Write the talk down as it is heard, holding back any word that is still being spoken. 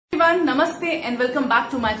Everyone, Namaste and welcome back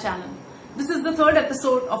to my channel. This is the third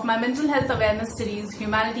episode of my mental health awareness series,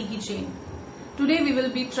 Humanity Ki Chain. Today we will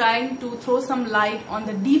be trying to throw some light on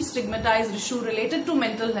the deep stigmatized issue related to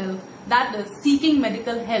mental health, that is seeking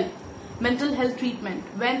medical help, mental health treatment,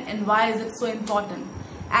 when and why is it so important.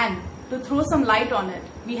 And to throw some light on it,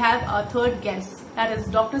 we have our third guest, that is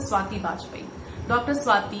Dr. Swati Bajpai. Dr.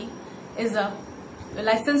 Swati is a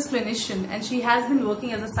licensed clinician and she has been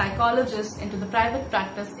working as a psychologist into the private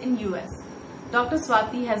practice in US. Dr.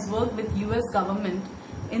 Swati has worked with US government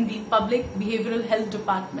in the public behavioral health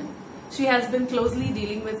department. She has been closely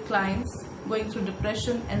dealing with clients going through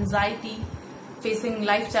depression, anxiety, facing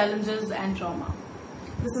life challenges and trauma.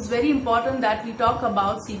 This is very important that we talk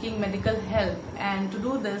about seeking medical help, and to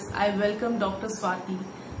do this I welcome Dr. Swati.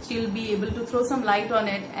 She will be able to throw some light on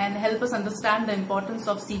it and help us understand the importance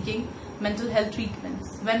of seeking mental health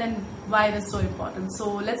treatments, when and why it is so important.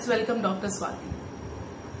 So let's welcome Dr. Swati.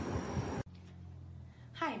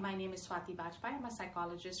 Hi, my name is Swati Bajpai. I'm a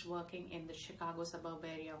psychologist working in the Chicago suburb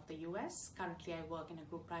area of the US. Currently I work in a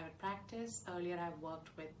group private practice. Earlier I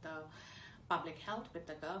worked with the public health with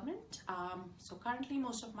the government. So currently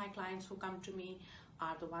most of my clients who come to me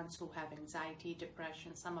are the ones who have anxiety,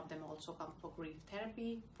 depression. Some of them also come for grief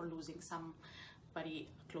therapy, for losing somebody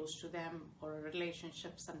close to them or a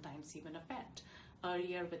relationship, sometimes even a pet.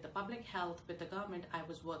 Earlier with the public health, with the government, I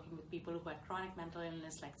was working with people who had chronic mental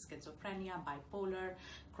illness like schizophrenia, bipolar,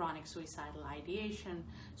 chronic suicidal ideation.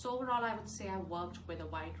 So overall, I would say I worked with a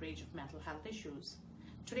wide range of mental health issues.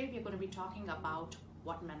 Today, we're going to be talking about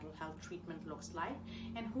what mental health treatment looks like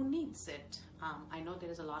and who needs it. I know there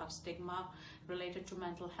is a lot of stigma related to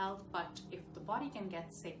mental health, but if the body can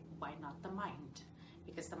get sick, why not the mind?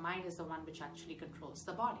 Because the mind is the one which actually controls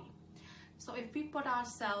the body. So if we put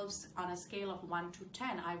ourselves on a scale of 1 to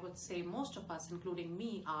 10, I would say most of us, including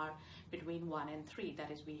me, are between 1 and 3.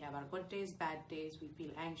 That is, we have our good days, bad days, we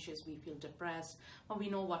feel anxious, we feel depressed, but we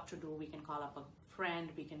know what to do. We can call up a friend,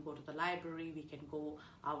 we can go to the library, we can go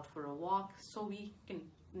out for a walk, so we can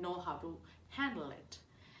know how to handle it.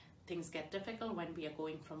 Things get difficult when we are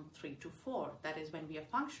going from 3 to 4. That is when we are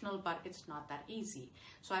functional, but it's not that easy.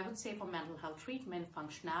 So I would say for mental health treatment,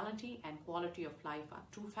 functionality and quality of life are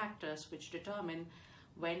two factors which determine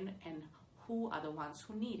when and who are the ones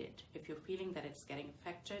who need it. If you're feeling that it's getting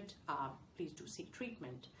affected, please do seek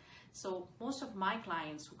treatment. So most of my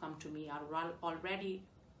clients who come to me are already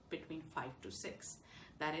between 5 to 6.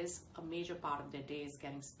 That is, a major part of their day is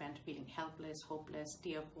getting spent feeling helpless, hopeless,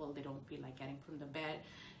 tearful. They don't feel like getting from the bed.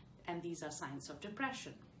 And these are signs of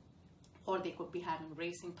depression. Or they could be having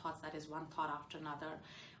racing thoughts, that is one thought after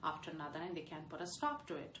another, and they can't put a stop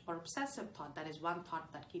to it. Or obsessive thought, that is one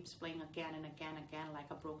thought that keeps playing again and again and again like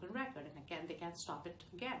a broken record, and again they can't stop it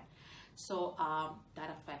again. So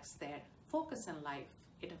that affects their focus in life.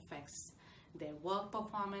 It affects their work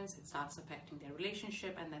performance, it starts affecting their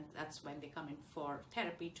relationship, and then that's when they come in for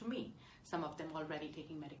therapy to me. Some of them already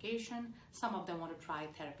taking medication, some of them want to try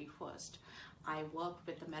therapy first. I work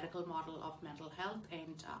with the medical model of mental health,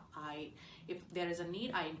 and if there is a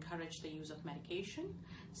need, I encourage the use of medication.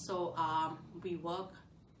 So we work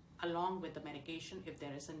along with the medication if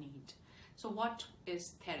there is a need. So what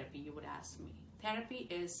is therapy, you would ask me? Therapy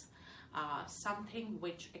is something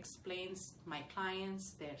which explains my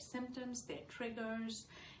clients their symptoms, their triggers,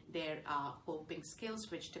 their coping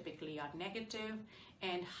skills, which typically are negative,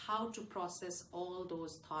 and how to process all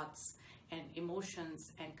those thoughts and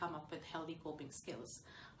emotions and come up with healthy coping skills.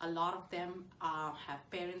 A lot of them have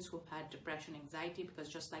parents who've had depression, anxiety, because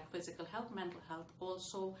just like physical health, mental health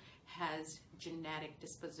also has genetic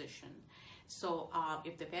disposition. So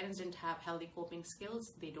if the parents didn't have healthy coping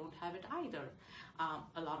skills, they don't have it either.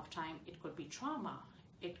 A lot of time it could be trauma,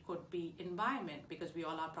 it could be environment, because we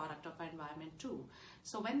all are product of our environment too.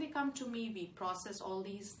 So when they come to me, we process all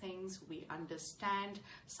these things, we understand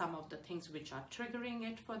some of the things which are triggering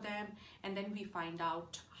it for them, and then we find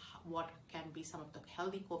out what can be some of the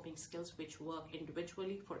healthy coping skills which work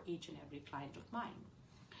individually for each and every client of mine.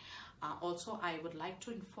 Also, I would like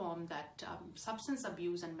to inform that substance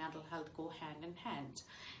abuse and mental health go hand in hand.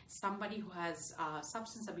 Somebody who has a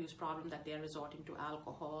substance abuse problem that they are resorting to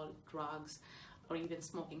alcohol, drugs, or even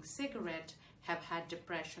smoking cigarette have had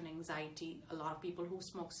depression, anxiety. A lot of people who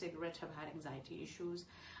smoke cigarette have had anxiety issues,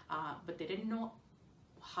 but they didn't know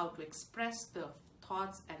how to express the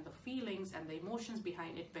thoughts and the feelings and the emotions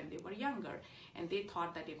behind it when they were younger, and they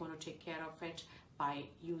thought that they're going to take care of it by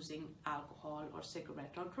using alcohol or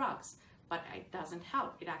cigarette or drugs. But it doesn't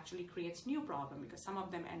help. It actually creates new problems, because some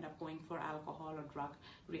of them end up going for alcohol or drug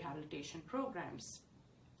rehabilitation programs.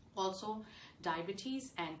 Also,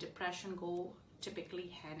 diabetes and depression go typically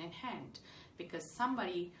hand in hand. because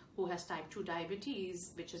somebody who has type 2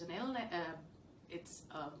 diabetes, which is an illness, it's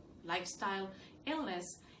a lifestyle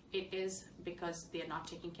illness, it is because they're not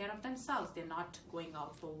taking care of themselves. They're not going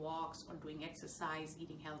out for walks or doing exercise,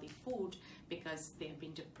 eating healthy food, because they've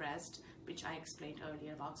been depressed, which I explained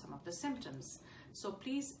earlier about some of the symptoms. So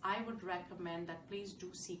please, I would recommend that please do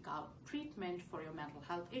seek out treatment for your mental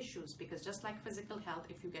health issues, because just like physical health,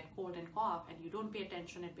 if you get cold and cough and you don't pay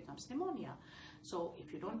attention, it becomes pneumonia. So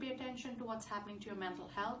if you don't pay attention to what's happening to your mental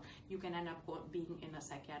health, you can end up being in a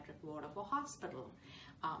psychiatric ward of a hospital.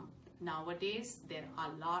 Nowadays, there are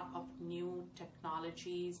a lot of new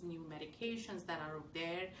technologies, new medications that are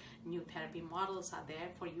there, new therapy models are there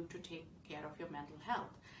for you to take care of your mental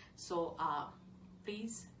health. So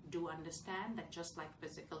please do understand that just like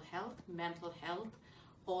physical health, mental health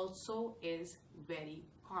also is very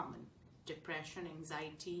common. Depression,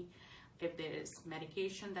 anxiety, if there is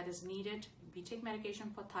medication that is needed, we take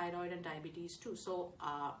medication for thyroid and diabetes too. So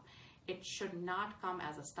it should not come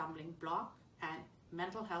as a stumbling block, and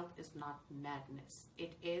mental health is not madness.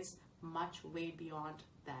 It is much way beyond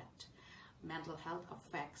that. Mental health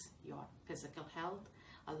affects your physical health.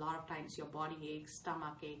 A lot of times your body aches,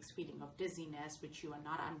 stomach aches, feeling of dizziness, which you are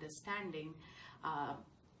not understanding, are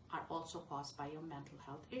also caused by your mental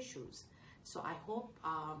health issues. So I hope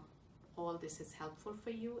all this is helpful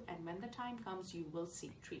for you, and when the time comes, you will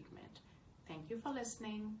seek treatment. Thank you for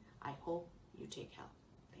listening. I hope you take help.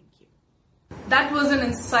 Thank you. That was an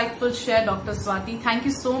insightful share, Dr. Swati. Thank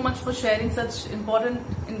you so much for sharing such important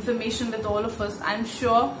information with all of us. I'm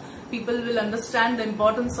sure people will understand the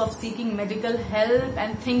importance of seeking medical help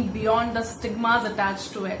and think beyond the stigmas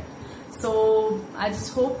attached to it. So I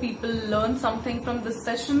just hope people learn something from this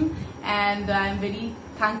session, and I'm very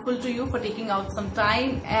thankful to you for taking out some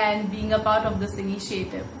time and being a part of this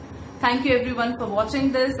initiative. Thank you everyone for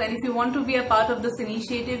watching this, and if you want to be a part of this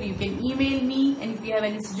initiative, you can email me, and if you have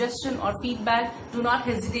any suggestion or feedback, do not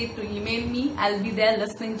hesitate to email me. I'll be there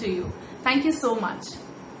listening to you. Thank you so much.